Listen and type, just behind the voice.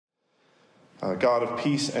God of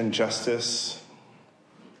peace and justice,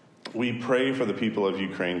 we pray for the people of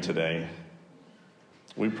Ukraine today.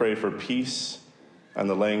 We pray for peace and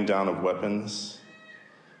the laying down of weapons.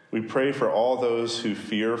 We pray for all those who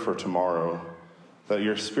fear for tomorrow, that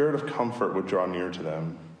your spirit of comfort would draw near to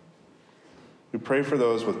them. We pray for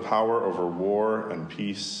those with power over war and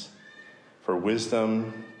peace, for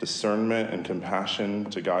wisdom, discernment, and compassion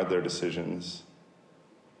to guide their decisions.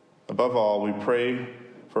 Above all, we pray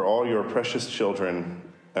for all your precious children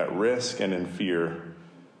at risk and in fear,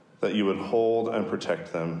 that you would hold and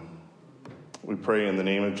protect them. We pray in the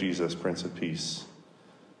name of Jesus, Prince of Peace.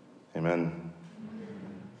 Amen.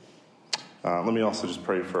 Let me also just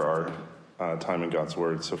pray for our time in God's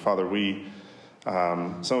Word. So, Father,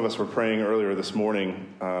 some of us were praying earlier this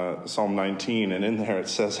morning, Psalm 19, and in there it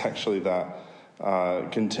says actually that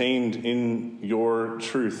contained in your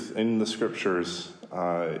truth, in the Scriptures,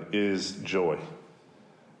 is joy.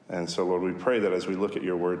 And so, Lord, we pray that as we look at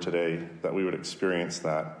your word today, that we would experience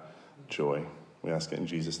that joy. We ask it in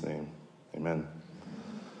Jesus' name. Amen.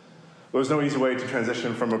 There's no easy way to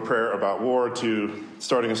transition from a prayer about war to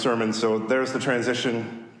starting a sermon, so there's the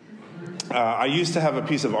transition. I used to have a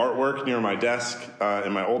piece of artwork near my desk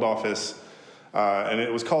in my old office, and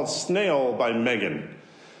it was called Snail by Megan.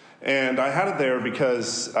 And I had it there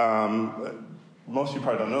because most of you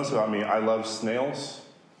probably don't know this about me. I love snails.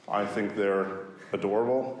 I think they're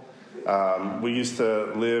adorable. We used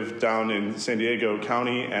to live down in San Diego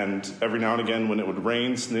County, and every now and again when it would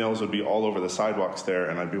rain, snails would be all over the sidewalks there,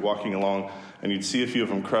 and I'd be walking along, and you'd see a few of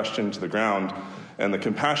them crushed into the ground, and the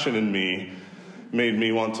compassion in me made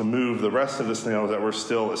me want to move the rest of the snails that were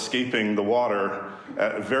still escaping the water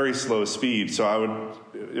at very slow speed. So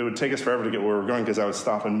it would take us forever to get where we were going, because I would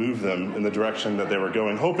stop and move them in the direction that they were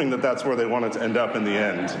going, hoping that that's where they wanted to end up in the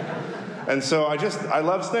end. And so I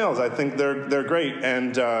love snails. I think they're great.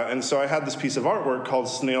 And so I had this piece of artwork called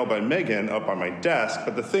Snail by Megan up on my desk.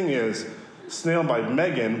 But the thing is, Snail by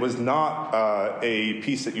Megan was not a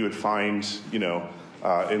piece that you would find, in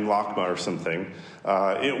LACMA or something.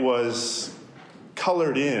 It was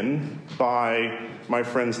colored in by my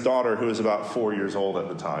friend's daughter, who was about 4 years old at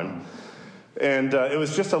the time. And it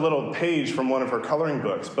was just a little page from one of her coloring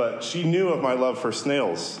books. But she knew of my love for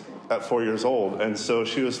snails at 4 years old, and so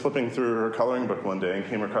she was flipping through her coloring book one day and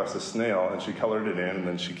came across a snail, and she colored it in, and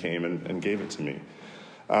then she came and gave it to me.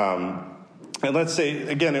 And let's say,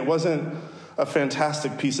 again, it wasn't a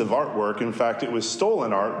fantastic piece of artwork. In fact, it was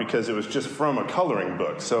stolen art because it was just from a coloring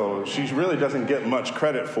book, so she really doesn't get much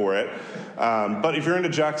credit for it. But if you're into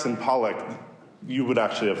Jackson Pollock, you would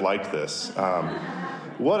actually have liked this.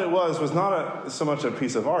 What it was not so much a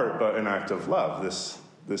piece of art, but an act of love.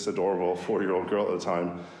 This adorable 4-year-old girl at the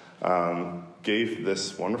time gave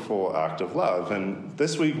this wonderful act of love. And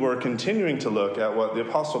this week we're continuing to look at what the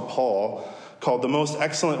Apostle Paul called the most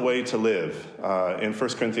excellent way to live in 1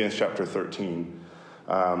 Corinthians chapter 13.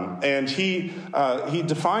 And he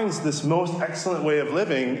defines this most excellent way of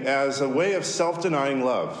living as a way of self-denying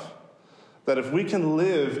love. That if we can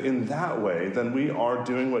live in that way, then we are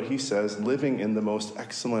doing what he says, living in the most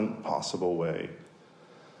excellent possible way.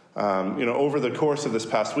 Over the course of this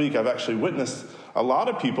past week, I've actually witnessed a lot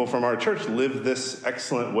of people from our church live this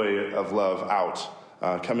excellent way of love out,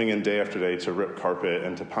 coming in day after day to rip carpet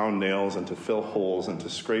and to pound nails and to fill holes and to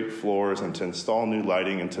scrape floors and to install new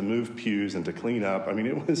lighting and to move pews and to clean up. I mean,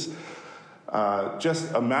 it was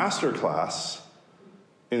just a master class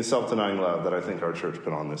in self-denying love that I think our church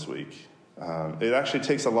put on this week. It actually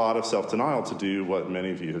takes a lot of self-denial to do what many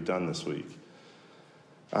of you have done this week.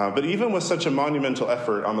 But even with such a monumental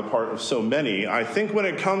effort on the part of so many, I think when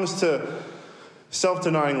it comes to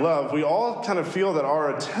self-denying love, we all kind of feel that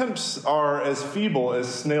our attempts are as feeble as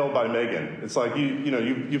Snail by Megan. It's like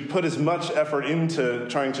you put as much effort into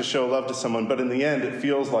trying to show love to someone, but in the end it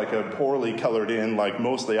feels like a poorly colored in, like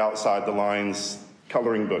mostly outside the lines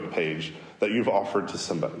coloring book page that you've offered to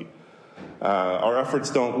somebody. Our efforts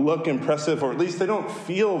don't look impressive, or at least they don't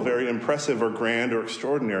feel very impressive or grand or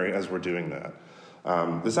extraordinary as we're doing that.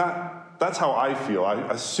 That's how I feel. I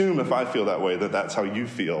assume if I feel that way, that's how you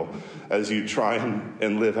feel as you try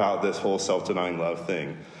and live out this whole self-denying love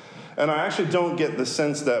thing. And I actually don't get the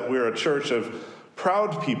sense that we're a church of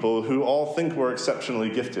proud people who all think we're exceptionally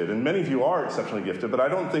gifted. And many of you are exceptionally gifted, but I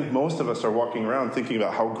don't think most of us are walking around thinking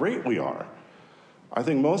about how great we are. I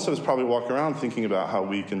think most of us probably walk around thinking about how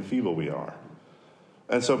weak and feeble we are.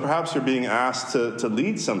 And so perhaps you're being asked to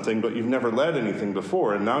lead something, but you've never led anything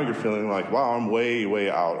before, and now you're feeling like, wow, I'm way, way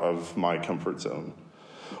out of my comfort zone.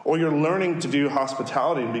 Or you're learning to do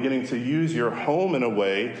hospitality and beginning to use your home in a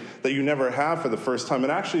way that you never have for the first time. It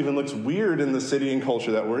actually even looks weird in the city and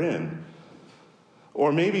culture that we're in.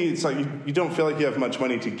 Or maybe it's like you don't feel like you have much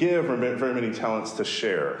money to give or very many talents to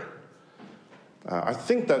share. I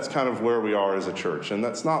think that's kind of where we are as a church. And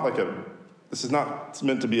that's not this is not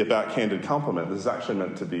meant to be a backhanded compliment. This is actually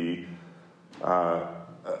meant to be,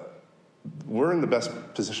 we're in the best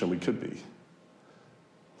position we could be.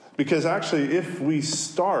 Because actually, if we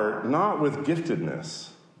start not with giftedness,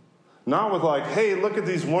 not with like, hey, look at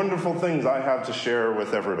these wonderful things I have to share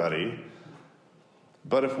with everybody,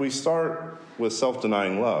 but if we start with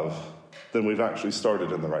self-denying love, then we've actually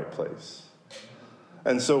started in the right place.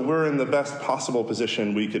 And so we're in the best possible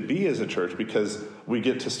position we could be as a church because we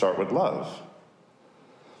get to start with love.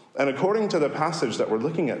 And according to the passage that we're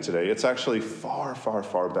looking at today, it's actually far, far,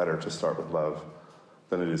 far better to start with love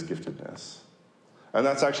than it is giftedness. And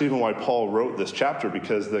that's actually even why Paul wrote this chapter,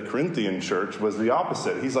 because the Corinthian church was the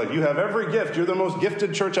opposite. He's like, you have every gift. You're the most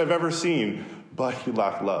gifted church I've ever seen, but you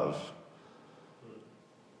lack love.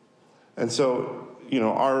 And so,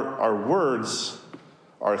 our words,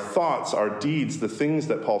 our thoughts, our deeds, the things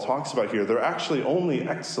that Paul talks about here, they're actually only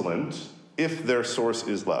excellent if their source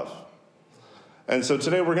is love. And so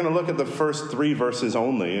today we're going to look at the first 3 verses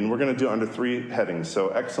only, and we're going to do it under 3 headings. So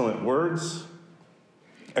excellent words,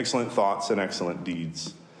 excellent thoughts, and excellent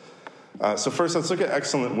deeds. So first, let's look at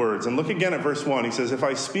excellent words. And look again at verse 1. He says, if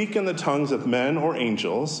I speak in the tongues of men or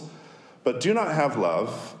angels, but do not have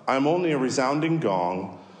love, I'm only a resounding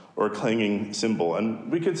gong or a clanging cymbal.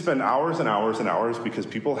 And we could spend hours and hours and hours, because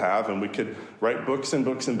people have, and we could write books and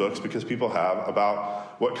books and books because people have,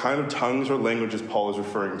 about what kind of tongues or languages Paul is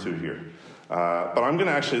referring to here. But I'm going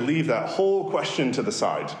to actually leave that whole question to the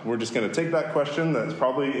side. We're just going to take that question that's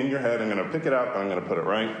probably in your head, I'm going to pick it up, and I'm going to put it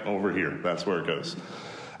right over here. That's where it goes.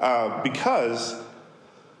 Because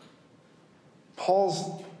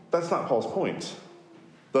that's not Paul's point.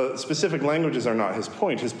 The specific languages are not his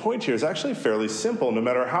point. His point here is actually fairly simple. No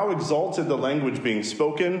matter how exalted the language being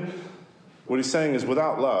spoken, what he's saying is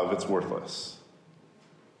without love, it's worthless.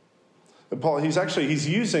 And Paul, he's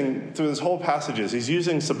using, through this whole passages, he's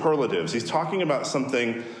using superlatives. He's talking about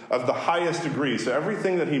something of the highest degree. So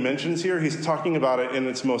everything that he mentions here, he's talking about it in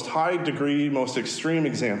its most high degree, most extreme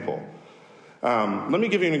example. Let me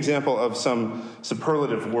give you an example of some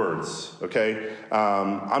superlative words, okay?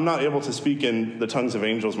 I'm not able to speak in the tongues of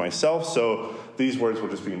angels myself, so these words will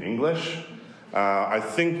just be in English. I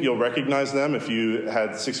think you'll recognize them if you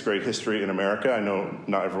had 6th grade history in America. I know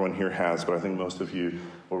not everyone here has, but I think most of you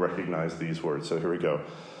will recognize these words. So here we go.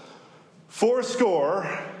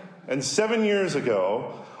 77 years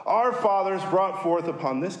ago, our fathers brought forth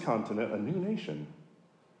upon this continent a new nation,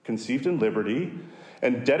 conceived in liberty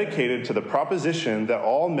and dedicated to the proposition that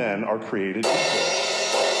all men are created equal.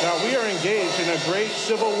 Now, we are engaged in a great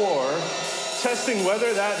civil war, testing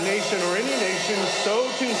whether that nation or any nation so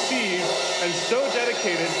conceived and so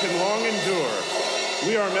dedicated can long endure.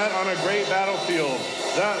 We are met on a great battlefield.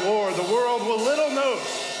 That war the world will little note,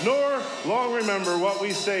 nor long remember what we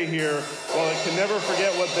say here, while it can never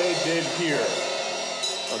forget what they did here.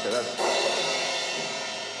 Okay, that's...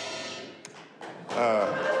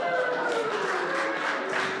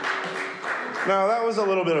 Now, that was a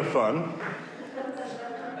little bit of fun,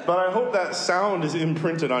 but I hope that sound is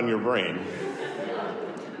imprinted on your brain.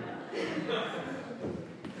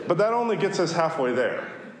 But that only gets us halfway there.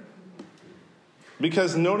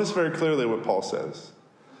 Because notice very clearly what Paul says.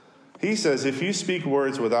 He says, if you speak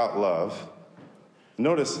words without love,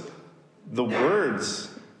 notice the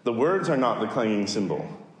words are not the clanging cymbal.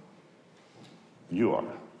 You are.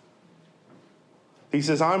 He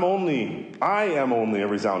says, I am only a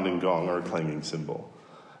resounding gong or a clanging cymbal.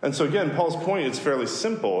 And so again, Paul's point is fairly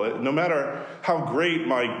simple. No matter how great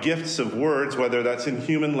my gifts of words, whether that's in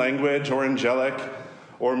human language or angelic,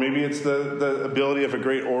 or maybe it's the ability of a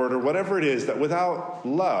great orator, whatever it is, that without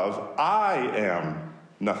love, I am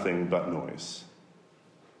nothing but noise.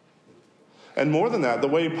 And more than that, the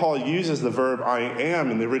way Paul uses the verb I am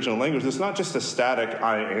in the original language, it's not just a static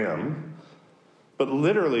I am, but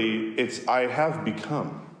literally, it's I have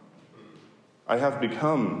become. I have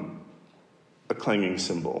become a clanging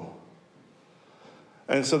cymbal.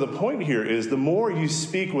 And so the point here is the more you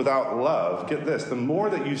speak without love, get this, the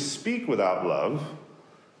more that you speak without love,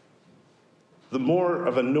 the more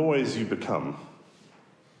of a noise you become.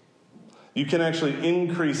 You can actually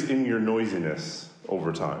increase in your noisiness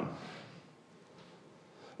over time.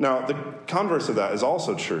 Now, the converse of that is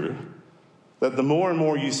also true. That the more and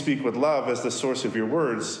more you speak with love as the source of your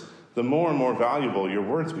words, the more and more valuable your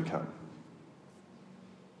words become.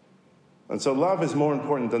 And so love is more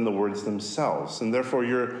important than the words themselves. And therefore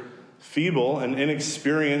your feeble and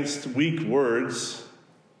inexperienced, weak words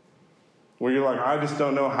where you're like, I just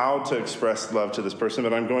don't know how to express love to this person,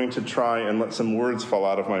 but I'm going to try and let some words fall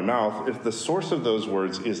out of my mouth. If the source of those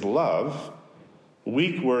words is love,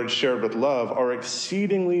 weak words shared with love are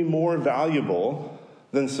exceedingly more valuable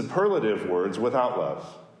than superlative words without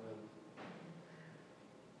love.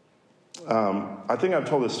 I think I've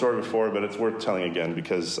told this story before, but it's worth telling again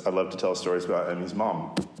because I love to tell stories about Emmy's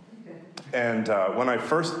mom. And when I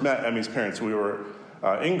first met Emmy's parents, we were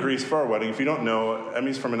in Greece for our wedding. If you don't know,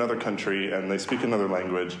 Emmy's from another country, and they speak another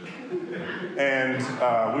language. And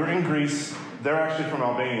we were in Greece. They're actually from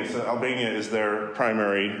Albania, so Albania is their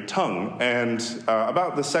primary tongue. And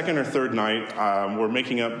about the second or third night, we're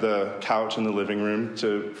making up the couch in the living room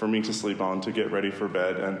for me to sleep on to get ready for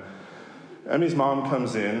bed. And Emmy's mom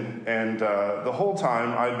comes in, and the whole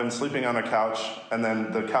time I'd been sleeping on a couch, and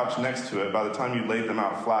then the couch next to it, by the time you laid them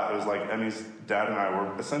out flat, it was like Emmy's dad and I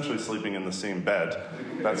were essentially sleeping in the same bed.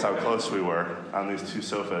 That's how close we were on these two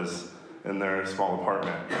sofas in their small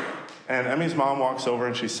apartment. And Emmy's mom walks over,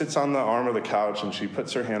 and she sits on the arm of the couch, and she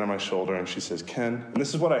puts her hand on my shoulder, and she says, Ken, and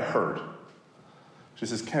this is what I heard. She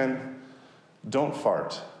says, Ken, don't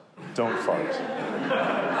fart. Don't fart.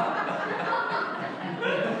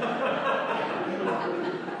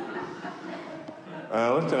 And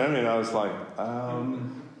I looked at Emmy and I was like,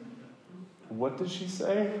 what did she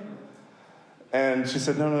say? And she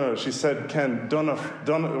said, no. She said, Ken,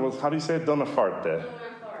 how do you say it? Donna farte.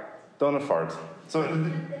 Donna fart. So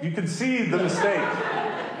you could see the mistake.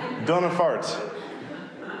 Donna fart.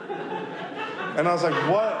 And I was like,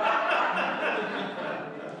 what?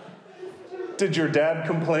 Did your dad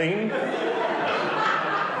complain?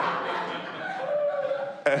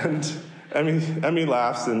 And Emmy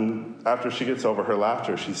laughs, and after she gets over her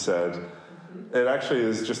laughter, she said, it actually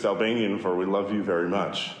is just Albanian for we love you very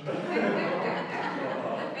much.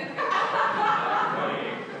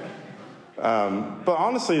 But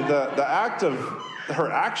honestly, the act of her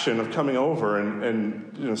action of coming over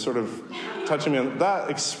and sort of touching me on that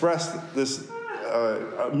expressed this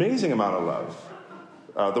amazing amount of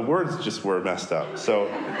love. The words just were messed up. So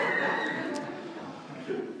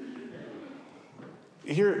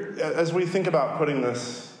here, as we think about putting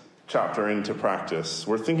this chapter into practice,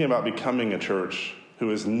 we're thinking about becoming a church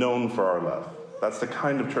who is known for our love. That's the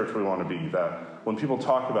kind of church we want to be, that when people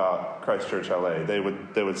talk about Christ Church LA, they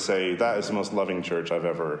would say, that is the most loving church I've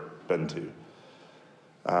ever been to.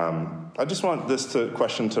 I just want this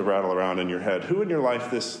question to rattle around in your head. Who in your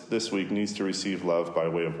life this week needs to receive love by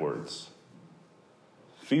way of words?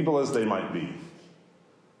 Feeble as they might be.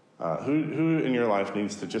 Who in your life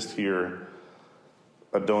needs to just hear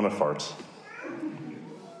a dona fart,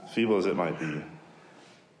 feeble as it might be?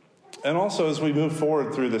 And also, as we move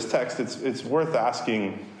forward through this text, it's worth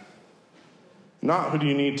asking, not who do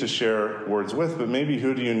you need to share words with, but maybe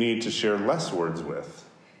who do you need to share less words with?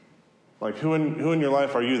 Like, who in your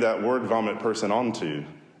life are you that word vomit person onto,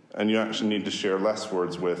 and you actually need to share less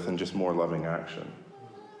words with and just more loving action?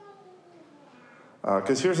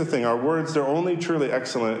 Because here's the thing, our words, they're only truly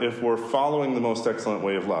excellent if we're following the most excellent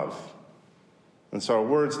way of love. And so our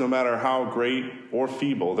words, no matter how great or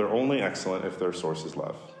feeble, they're only excellent if their source is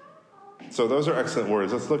love. So those are excellent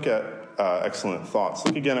words. Let's look at excellent thoughts.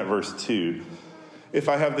 Look again at verse 2. If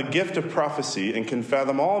I have the gift of prophecy and can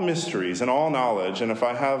fathom all mysteries and all knowledge, and if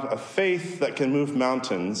I have a faith that can move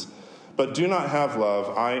mountains, but do not have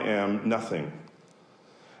love, I am nothing.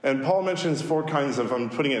 And Paul mentions four kinds of, I'm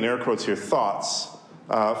putting it in air quotes here, thoughts.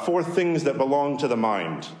 Four things that belong to the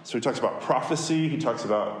mind. So he talks about prophecy, he talks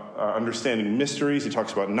about understanding mysteries, he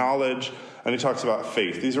talks about knowledge, and he talks about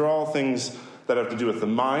faith. These are all things that have to do with the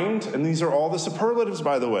mind, and these are all the superlatives,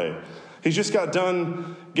 by the way. He's just got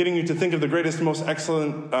done getting you to think of the greatest, most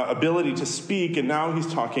excellent ability to speak, and now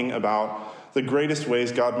he's talking about the greatest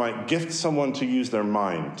ways God might gift someone to use their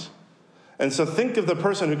mind. And so think of the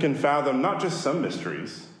person who can fathom not just some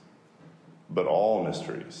mysteries, but all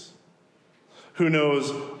mysteries. Who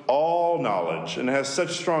knows all knowledge and has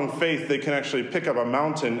such strong faith they can actually pick up a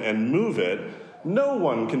mountain and move it. No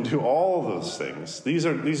one can do all those things. These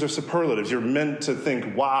are superlatives. You're meant to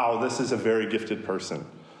think, wow, this is a very gifted person.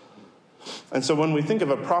 And so when we think of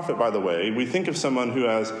a prophet, by the way, we think of someone who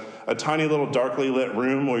has a tiny little darkly lit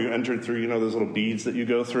room where you entered through, those little beads that you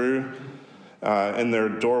go through in their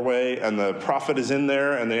doorway, and the prophet is in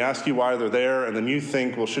there, and they ask you why they're there, and then you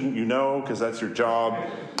think, well, shouldn't you know, because that's your job.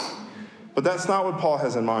 But that's not what Paul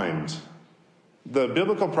has in mind. The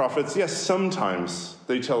biblical prophets, yes, sometimes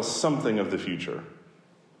they tell something of the future.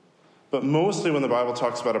 But mostly when the Bible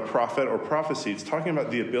talks about a prophet or prophecy, it's talking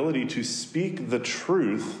about the ability to speak the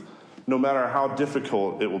truth no matter how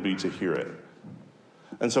difficult it will be to hear it.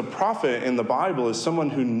 And so prophet in the Bible is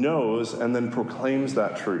someone who knows and then proclaims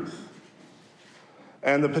that truth.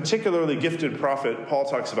 And the particularly gifted prophet Paul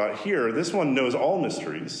talks about here, this one knows all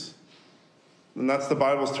mysteries. And that's the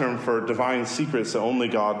Bible's term for divine secrets that only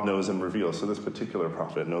God knows and reveals. So this particular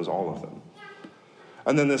prophet knows all of them.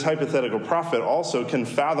 And then this hypothetical prophet also can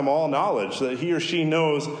fathom all knowledge, that he or she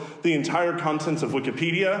knows the entire contents of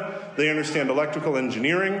Wikipedia. They understand electrical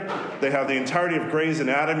engineering. They have the entirety of Grey's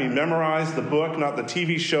Anatomy memorized, the book, not the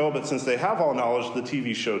TV show, but since they have all knowledge, the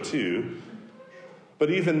TV show too. But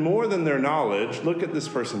even more than their knowledge, look at this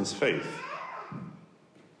person's faith.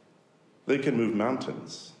 They can move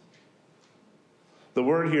mountains. The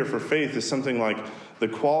word here for faith is something like the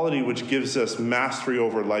quality which gives us mastery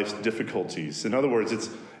over life's difficulties. In other words,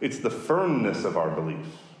 it's the firmness of our belief.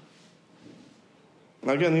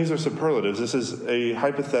 Now again, these are superlatives. This is a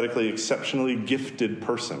hypothetically exceptionally gifted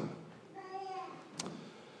person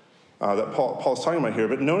that Paul's talking about here.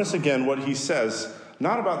 But notice again what he says,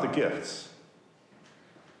 not about the gifts.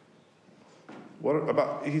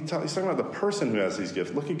 He's talking about the person who has these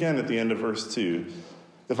gifts. Look again at the end of verse 2.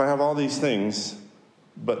 If I have all these things,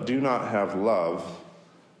 but do not have love,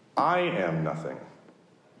 I am nothing.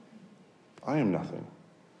 I am nothing.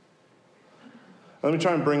 Let me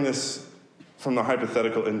try and bring this from the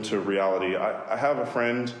hypothetical into reality. I have a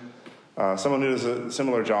friend, someone who does a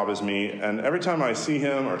similar job as me, and every time I see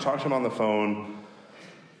him or talk to him on the phone,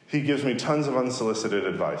 he gives me tons of unsolicited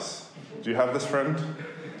advice. Do you have this friend?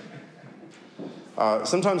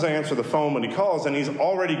 Sometimes I answer the phone when he calls, and he's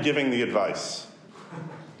already giving the advice.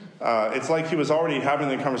 It's like he was already having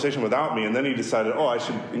the conversation without me, and then he decided, I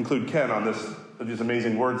should include Ken on these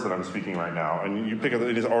amazing words that I'm speaking right now. And you pick up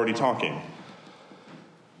that he's already talking.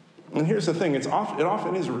 And here's the thing. It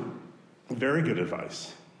often is very good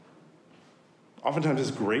advice. Oftentimes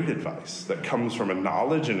it's great advice that comes from a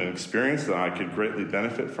knowledge and an experience that I could greatly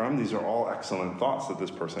benefit from. These are all excellent thoughts that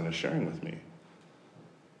this person is sharing with me.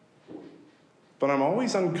 But I'm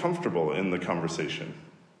always uncomfortable in the conversation.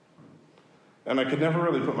 And I could never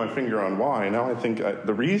really put my finger on why. Now I think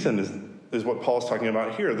the reason is what Paul's talking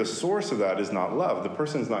about here. The source of that is not love. The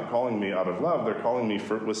person's not calling me out of love. They're calling me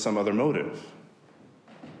with some other motive.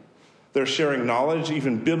 They're sharing knowledge,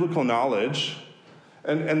 even biblical knowledge.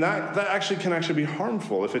 And that can be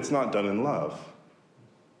harmful if it's not done in love.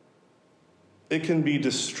 It can be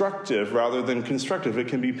destructive rather than constructive. It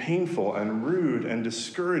can be painful and rude and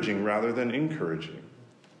discouraging rather than encouraging.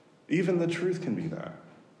 Even the truth can be that.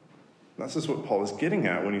 That's just what Paul is getting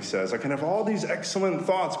at when he says, I can have all these excellent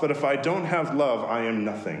thoughts, but if I don't have love, I am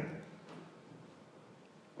nothing.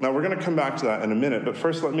 Now, we're going to come back to that in a minute, but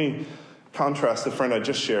first let me contrast the friend I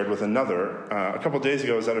just shared with another. A couple of days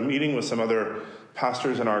ago, I was at a meeting with some other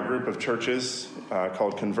pastors in our group of churches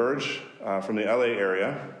called Converge from the LA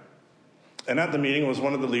area. And at the meeting was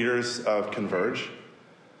one of the leaders of Converge,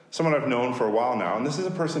 someone I've known for a while now. And this is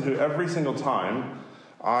a person who every single time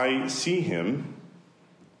I see him,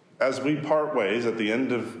 as we part ways at the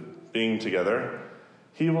end of being together,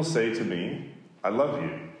 he will say to me, I love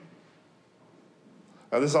you.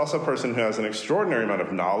 Now, this is also a person who has an extraordinary amount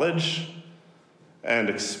of knowledge and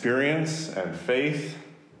experience and faith.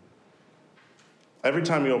 Every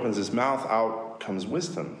time he opens his mouth, out comes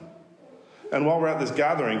wisdom. And while we're at this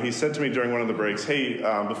gathering, he said to me during one of the breaks, hey,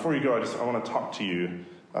 before you go, I want to talk to you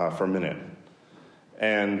for a minute.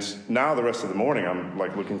 And now the rest of the morning, I'm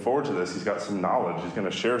looking forward to this. He's got some knowledge. He's going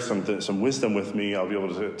to share some wisdom with me. I'll be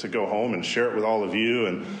able to go home and share it with all of you,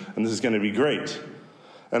 and this is going to be great.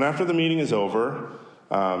 And after the meeting is over,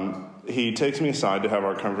 he takes me aside to have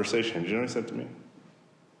our conversation. Do you know what he said to me?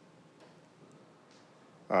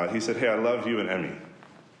 He said, hey, I love you and Emmy.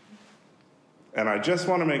 And I just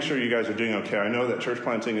want to make sure you guys are doing okay. I know that church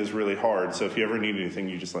planting is really hard, so if you ever need anything,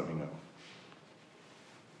 you just let me know.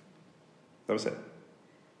 That was it.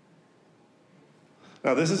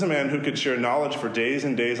 Now, this is a man who could share knowledge for days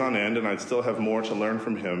and days on end, and I'd still have more to learn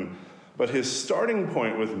from him. But his starting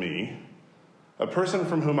point with me, a person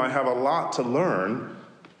from whom I have a lot to learn,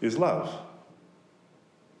 is love.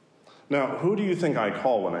 Now, who do you think I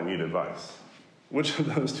call when I need advice? Which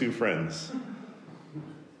of those two friends?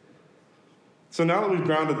 So now that we've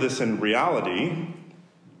grounded this in reality,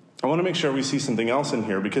 I want to make sure we see something else in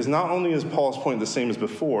here, because not only is Paul's point the same as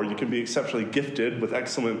before, you can be exceptionally gifted with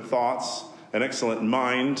excellent thoughts, an excellent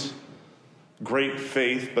mind, great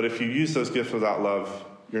faith, but if you use those gifts without love,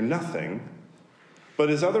 you're nothing. But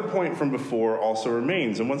his other point from before also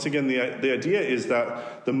remains. And once again, the idea is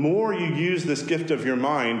that the more you use this gift of your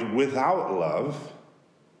mind without love,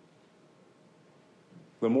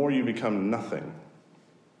 the more you become nothing.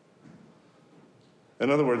 In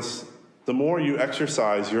other words, the more you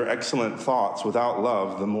exercise your excellent thoughts without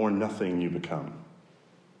love, the more nothing you become.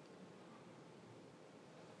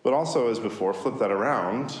 But also, as before, flip that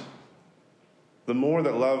around. The more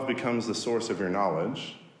that love becomes the source of your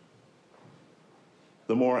knowledge,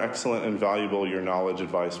 the more excellent and valuable your knowledge,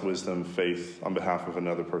 advice, wisdom, faith on behalf of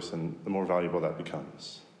another person, the more valuable that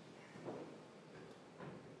becomes.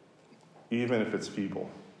 Even if it's people,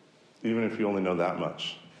 even if you only know that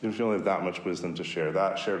much, even if you only have that much wisdom to share,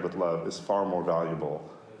 that shared with love is far more valuable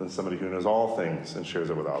than somebody who knows all things and shares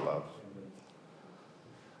it without love.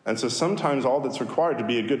 And so sometimes all that's required to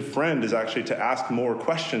be a good friend is actually to ask more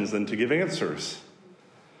questions than to give answers,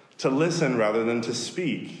 to listen rather than to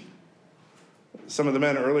speak. Some of the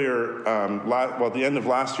men earlier, at the end of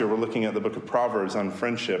last year, were looking at the book of Proverbs on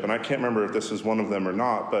friendship, and I can't remember if this was one of them or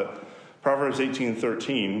not, but Proverbs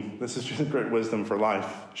 18:13, this is just great wisdom for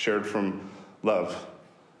life, shared from love,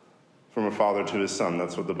 from a father to his son.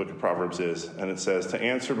 That's what the book of Proverbs is. And it says, to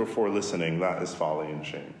answer before listening, that is folly and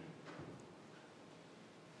shame.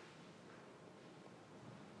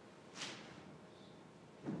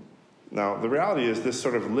 Now, the reality is this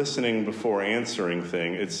sort of listening before answering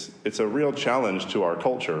thing, it's a real challenge to our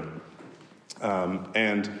culture. When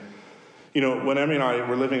Emmy and I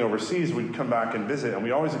were living overseas, we'd come back and visit, and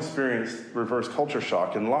we always experienced reverse culture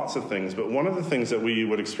shock in lots of things. But one of the things that we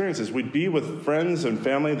would experience is we'd be with friends and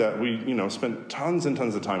family that we, spent tons and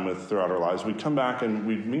tons of time with throughout our lives. We'd come back and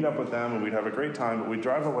we'd meet up with them, and we'd have a great time, but we'd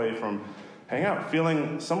drive away from hanging out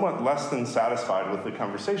feeling somewhat less than satisfied with the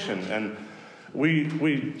conversation. And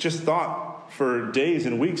we just thought for days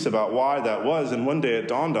and weeks about why that was, and one day it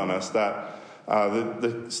dawned on us that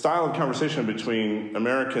the style of conversation between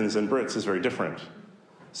Americans and Brits is very different.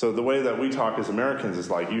 So the way that we talk as Americans is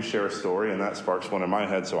like, you share a story, and that sparks one in my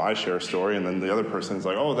head, so I share a story, and then the other person's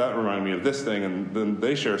like, oh, that reminded me of this thing, and then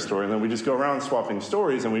they share a story, and then we just go around swapping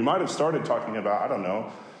stories, and we might have started talking about, I don't know,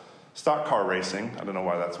 stock car racing. I don't know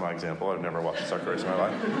why that's my example. I've never watched a stock car race in my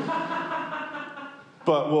life.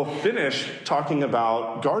 But we'll finish talking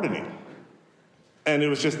about gardening. And it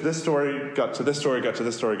was just this story got to this story, got to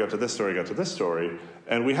this story, got to this story, got to this story.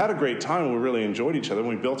 And we had a great time. We really enjoyed each other. And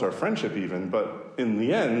we built our friendship even. But in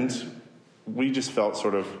the end, we just felt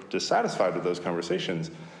sort of dissatisfied with those conversations.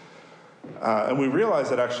 And we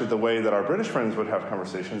realized that actually the way that our British friends would have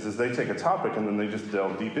conversations is they take a topic and then they just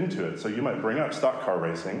delve deep into it. So you might bring up stock car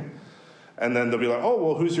racing. And then they'll be like, oh,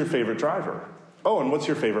 well, who's your favorite driver? Oh, and what's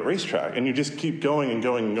your favorite racetrack? And you just keep going and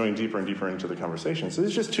going and going deeper and deeper into the conversation. So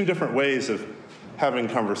there's just two different ways of having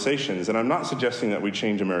conversations. And I'm not suggesting that we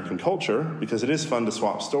change American culture, because it is fun to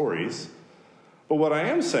swap stories. But what I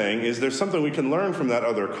am saying is there's something we can learn from that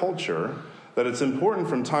other culture, that it's important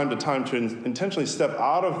from time to time to intentionally step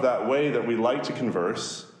out of that way that we like to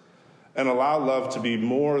converse and allow love to be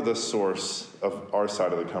more the source of our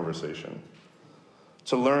side of the conversation.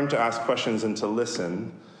 To learn to ask questions and to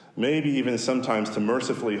listen, maybe even sometimes to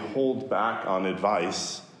mercifully hold back on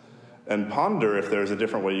advice and ponder if there's a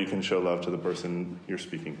different way you can show love to the person you're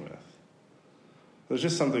speaking with. There's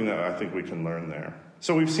just something that I think we can learn there.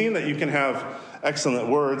 So we've seen that you can have excellent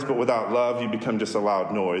words, but without love, you become just a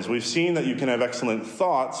loud noise. We've seen that you can have excellent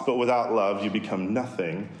thoughts, but without love, you become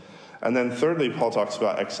nothing. And then thirdly, Paul talks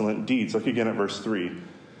about excellent deeds. Look again at verse 3.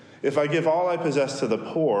 If I give all I possess to the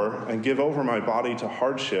poor and give over my body to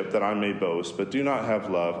hardship that I may boast, but do not have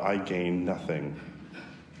love, I gain nothing.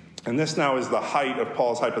 And this now is the height of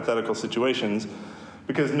Paul's hypothetical situations,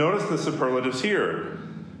 because notice the superlatives here.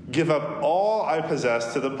 Give up all I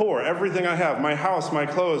possess to the poor, everything I have, my house, my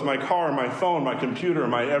clothes, my car, my phone, my computer,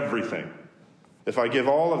 my everything. If I give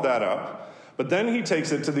all of that up. But then he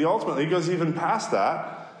takes it to the ultimate. He goes even past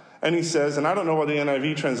that. And he says, and I don't know why the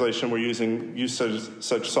NIV translation we're using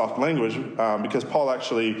such soft language, because Paul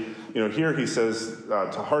actually, here he says,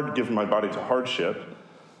 give my body to hardship,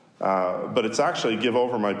 but it's actually give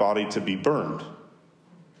over my body to be burned.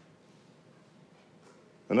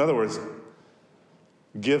 In other words,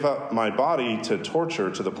 give up my body to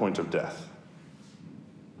torture to the point of death.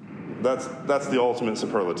 That's the ultimate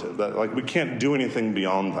superlative. That, we can't do anything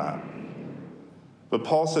beyond that. But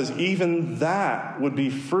Paul says even that would be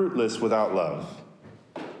fruitless without love.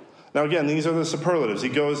 Now again, these are the superlatives. He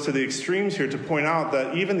goes to the extremes here to point out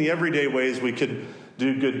that even the everyday ways we could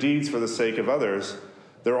do good deeds for the sake of others,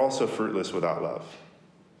 they're also fruitless without love.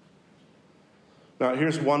 Now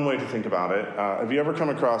here's one way to think about it. Have you ever come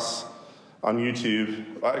across on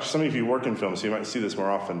YouTube, actually some of you work in film, so you might see this more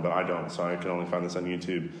often, but I don't, so I can only find this on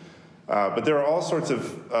YouTube. But there are all sorts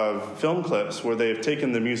of film clips where they've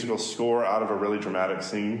taken the musical score out of a really dramatic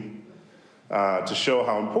scene to show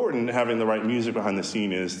how important having the right music behind the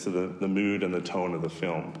scene is to the mood and the tone of the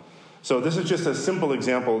film. So this is just a simple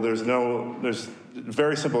example. There's a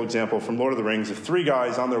very simple example from Lord of the Rings of three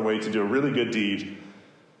guys on their way to do a really good deed,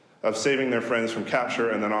 of saving their friends from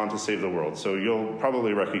capture and then on to save the world. So you'll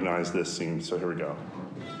probably recognize this scene. So here we go.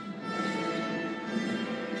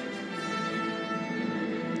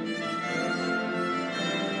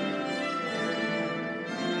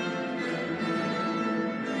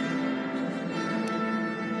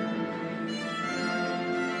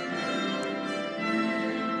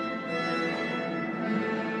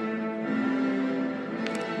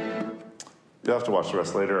 You'll have to watch the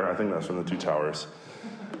rest later. I think that's from the Two Towers.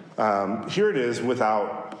 Here it is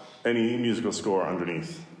without any musical score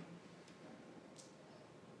underneath.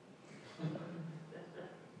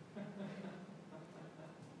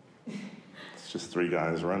 It's just three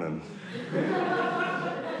guys running.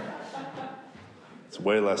 It's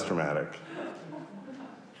way less dramatic.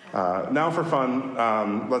 Now for fun,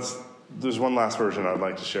 there's one last version I'd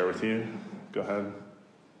like to share with you. Go ahead.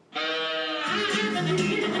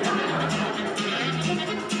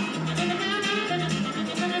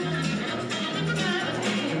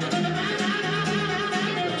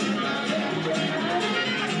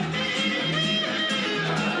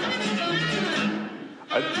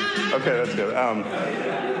 Okay, that's good.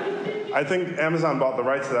 I think Amazon bought the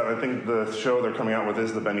rights to that. I think the show they're coming out with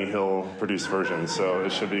is the Benny Hill produced version, so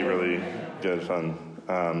it should be really good fun.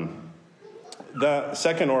 The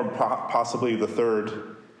second or possibly the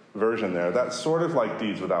third version there, that's sort of like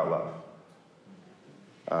Deeds Without Love.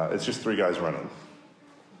 It's just three guys running.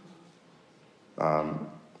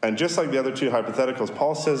 And just like the other two hypotheticals,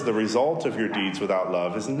 Paul says the result of your deeds without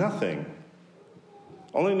love is nothing.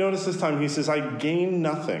 Only notice this time he says, I gain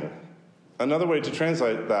nothing. Another way to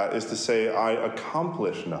translate that is to say, I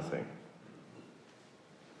accomplish nothing.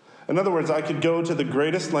 In other words, I could go to the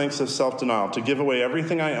greatest lengths of self-denial, to give away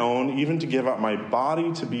everything I own, even to give up my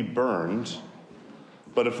body to be burned.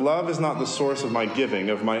 But if love is not the source of my giving,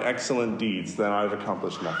 of my excellent deeds, then I've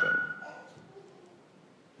accomplished nothing.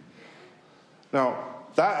 Now,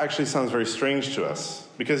 that actually sounds very strange to us,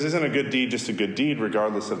 because isn't a good deed just a good deed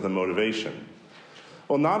regardless of the motivation?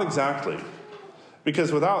 Well, not exactly.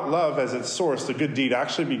 Because without love as its source, the good deed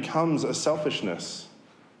actually becomes a selfishness.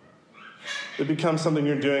 It becomes something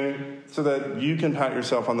you're doing so that you can pat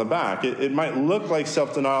yourself on the back. It might look like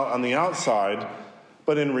self-denial on the outside,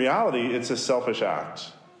 but in reality, it's a selfish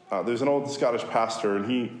act. There's an old Scottish pastor, and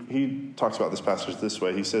he talks about this passage this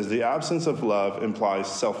way. He says, the absence of love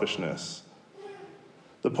implies selfishness.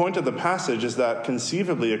 The point of the passage is that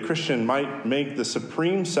conceivably a Christian might make the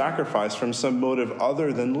supreme sacrifice from some motive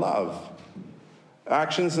other than love.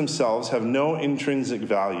 Actions themselves have no intrinsic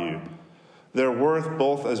value. Their worth,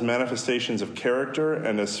 both as manifestations of character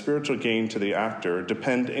and as spiritual gain to the actor,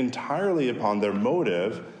 depend entirely upon their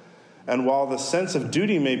motive, and while the sense of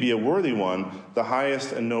duty may be a worthy one, the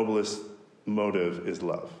highest and noblest motive is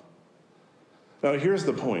love. Now, here's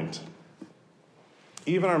the point.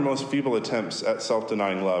 Even our most feeble attempts at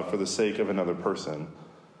self-denying love for the sake of another person,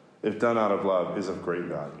 if done out of love, is of great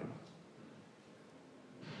value.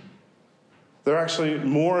 They're actually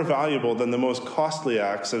more valuable than the most costly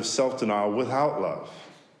acts of self-denial without love.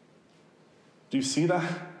 Do you see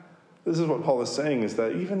that? This is what Paul is saying, is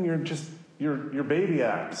that even your baby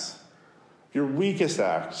acts, your weakest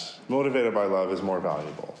act, motivated by love, is more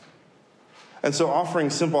valuable. And so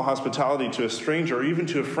offering simple hospitality to a stranger or even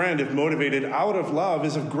to a friend, if motivated out of love,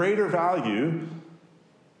 is of greater value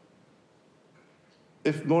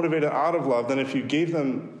if motivated out of love than if you gave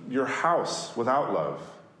them your house without love.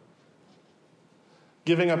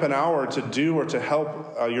 Giving up an hour to do or to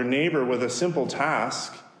help your neighbor with a simple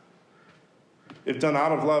task, if done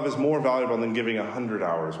out of love, is more valuable than giving 100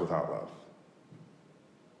 hours without love.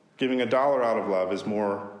 Giving $1 out of love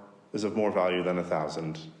is of more value than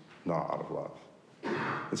 1,000 not out of love.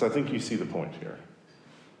 And so I think you see the point here.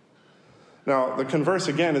 Now, the converse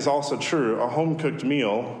again is also true. A home-cooked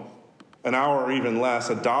meal, an hour or even less,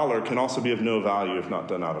 $1, can also be of no value if not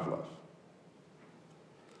done out of love.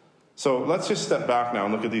 So let's just step back now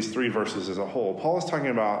and look at these three verses as a whole. Paul is talking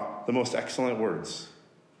about the most excellent words,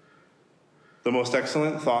 the most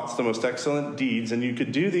excellent thoughts, the most excellent deeds, and you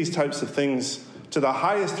could do these types of things to the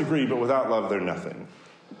highest degree, but without love, they're nothing.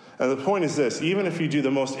 And the point is this: even if you do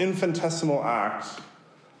the most infinitesimal act,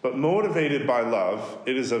 but motivated by love,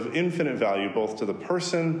 it is of infinite value both to the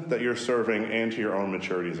person that you're serving and to your own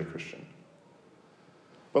maturity as a Christian.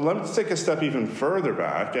 But let's take a step even further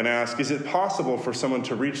back and ask, is it possible for someone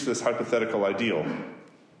to reach this hypothetical ideal?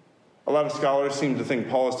 A lot of scholars seem to think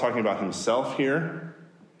Paul is talking about himself here,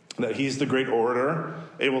 that he's the great orator,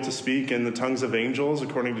 able to speak in the tongues of angels,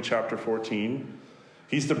 according to chapter 14.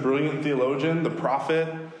 He's the brilliant theologian, the prophet,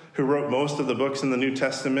 who wrote most of the books in the New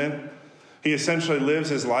Testament, He essentially lives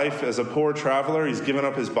his life as a poor traveler. He's given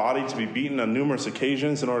up his body to be beaten on numerous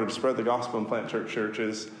occasions in order to spread the gospel and plant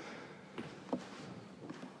churches.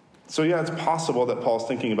 So yeah, it's possible that Paul's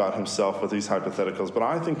thinking about himself with these hypotheticals, but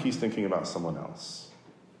I think he's thinking about someone else.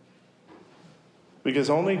 Because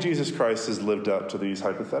only Jesus Christ has lived up to these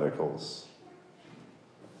hypotheticals.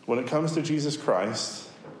 When it comes to Jesus Christ,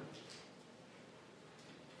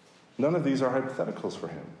 none of these are hypotheticals for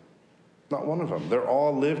him. Not one of them. They're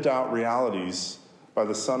all lived out realities by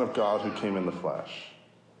the Son of God who came in the flesh.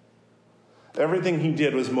 Everything he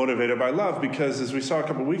did was motivated by love because, as we saw a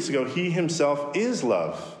couple weeks ago, he himself is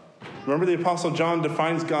love. Remember, the Apostle John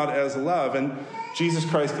defines God as love, and Jesus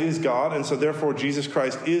Christ is God, and so therefore Jesus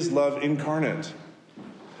Christ is love incarnate.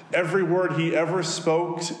 Every word he ever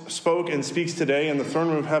spoke and speaks today in the throne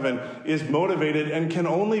room of heaven is motivated and can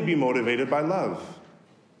only be motivated by love.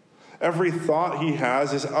 Every thought he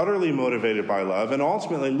has is utterly motivated by love, and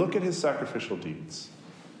ultimately, look at his sacrificial deeds.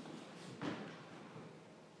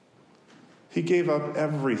 He gave up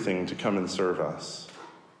everything to come and serve us.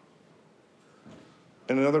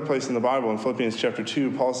 In another place in the Bible, in Philippians chapter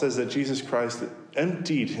 2, Paul says that Jesus Christ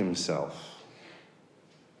emptied himself.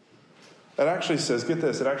 It actually says, get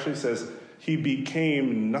this, it actually says, he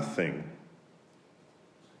became nothing.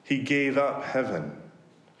 He gave up heaven.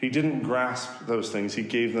 He didn't grasp those things. He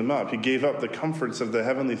gave them up. He gave up the comforts of the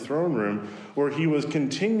heavenly throne room where he was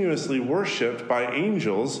continuously worshiped by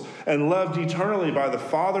angels and loved eternally by the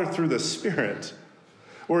Father through the Spirit,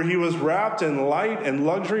 where he was wrapped in light and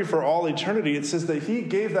luxury for all eternity. It says that he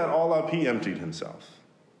gave that all up. He emptied himself.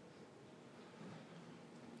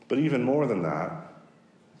 But even more than that,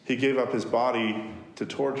 he gave up his body to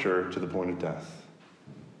torture to the point of death.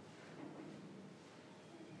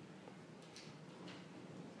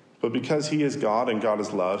 But because he is God and God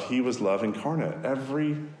is love, he was love incarnate.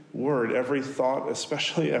 Every word, every thought,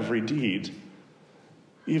 especially every deed,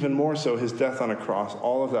 even more so his death on a cross,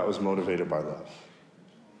 all of that was motivated by love.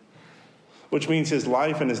 Which means his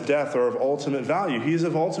life and his death are of ultimate value. He is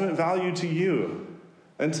of ultimate value to you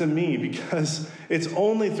and to me because it's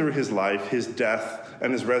only through his life, his death,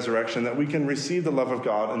 and his resurrection that we can receive the love of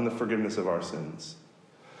God and the forgiveness of our sins.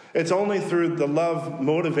 It's only through the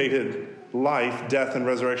love-motivated life, death, and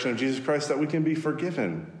resurrection of Jesus Christ that we can be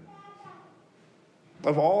forgiven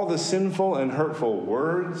of all the sinful and hurtful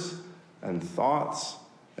words and thoughts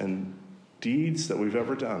and deeds that we've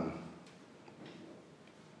ever done.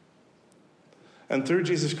 And through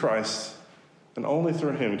Jesus Christ, and only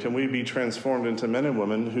through him, can we be transformed into men and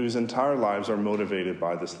women whose entire lives are motivated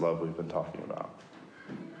by this love we've been talking about.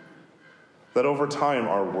 That over time,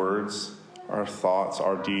 our words, our thoughts,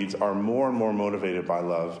 our deeds are more and more motivated by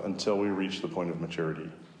love until we reach the point of maturity.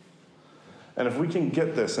 And if we can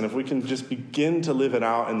get this, and if we can just begin to live it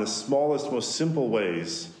out in the smallest, most simple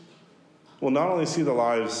ways, we'll not only see the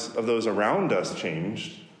lives of those around us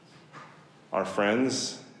changed, our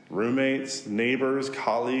friends, roommates, neighbors,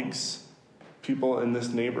 colleagues, people in this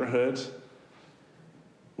neighborhood,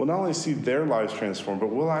 we'll not only see their lives transformed, but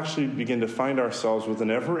we'll actually begin to find ourselves with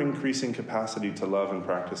an ever-increasing capacity to love and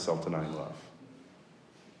practice self-denying love.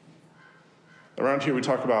 Around here, we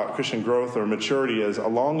talk about Christian growth or maturity as a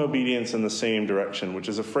long obedience in the same direction, which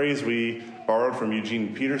is a phrase we borrowed from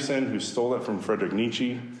Eugene Peterson, who stole it from Friedrich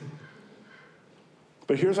Nietzsche.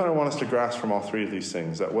 But here's what I want us to grasp from all three of these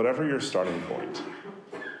things, that whatever your starting point,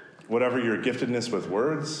 whatever your giftedness with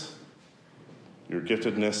words, your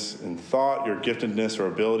giftedness in thought, your giftedness or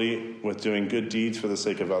ability with doing good deeds for the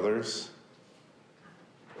sake of others,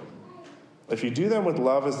 if you do them with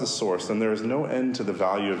love as the source, then there is no end to the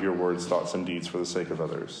value of your words, thoughts, and deeds for the sake of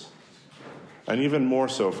others. And even more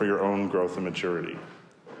so for your own growth and maturity.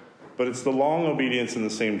 But it's the long obedience in the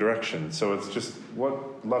same direction. So it's just,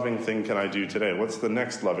 what loving thing can I do today? What's the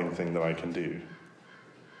next loving thing that I can do?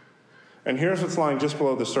 And here's what's lying just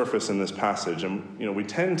below the surface in this passage. And, we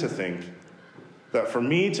tend to think that for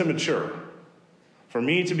me to mature, for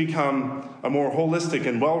me to become a more holistic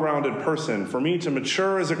and well-rounded person, for me to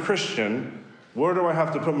mature as a Christian, where do I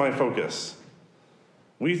have to put my focus?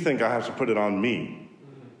 We think I have to put it on me.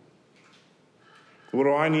 What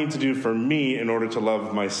do I need to do for me in order to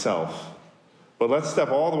love myself? But let's step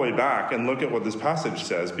all the way back and look at what this passage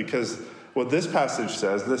says, because what this passage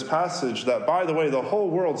says, this passage that, by the way, the whole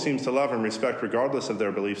world seems to love and respect regardless of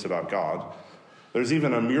their beliefs about God. There's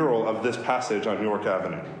even a mural of this passage on York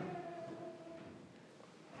Avenue.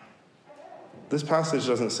 This passage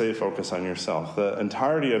doesn't say focus on yourself. The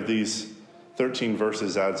entirety of these 13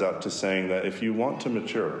 verses adds up to saying that if you want to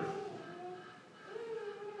mature,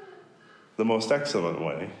 the most excellent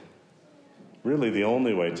way, really the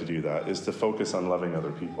only way to do that, is to focus on loving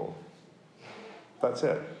other people. That's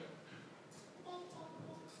it.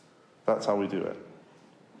 That's how we do it.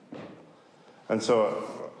 And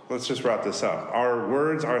so let's just wrap this up. Our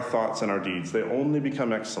words, our thoughts, and our deeds, they only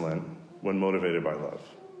become excellent when motivated by love.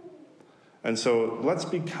 And so let's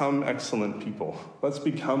become excellent people. Let's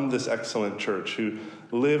become this excellent church who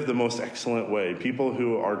live the most excellent way. People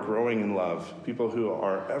who are growing in love. People who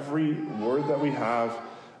are, every word that we have,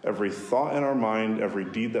 every thought in our mind, every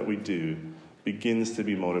deed that we do begins to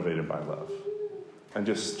be motivated by love. And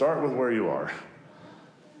just start with where you are.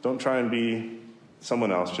 Don't try and be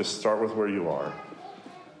someone else. Just start with where you are.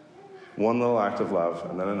 One little act of love,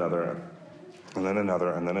 and then another, and then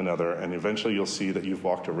another, and then another, and eventually you'll see that you've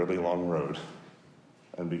walked a really long road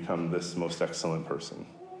and become this most excellent person.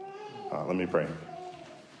 Let me pray.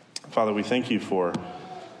 Father, we thank you for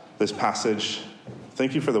this passage.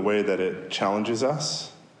 Thank you for the way that it challenges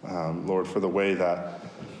us. Lord, for the way that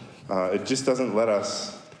it just doesn't let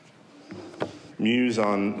us muse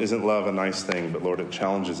on, isn't love a nice thing? But Lord, it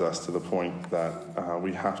challenges us to the point that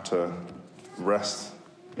we have to rest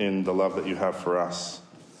in the love that you have for us.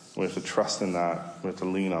 We have to trust in that. We have to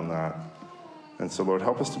lean on that. And so, Lord,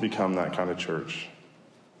 help us to become that kind of church.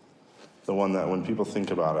 The one that when people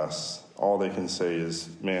think about us, all they can say is,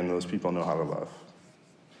 man, those people know how to love.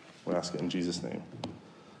 We ask it in Jesus' name.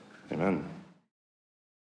 Amen.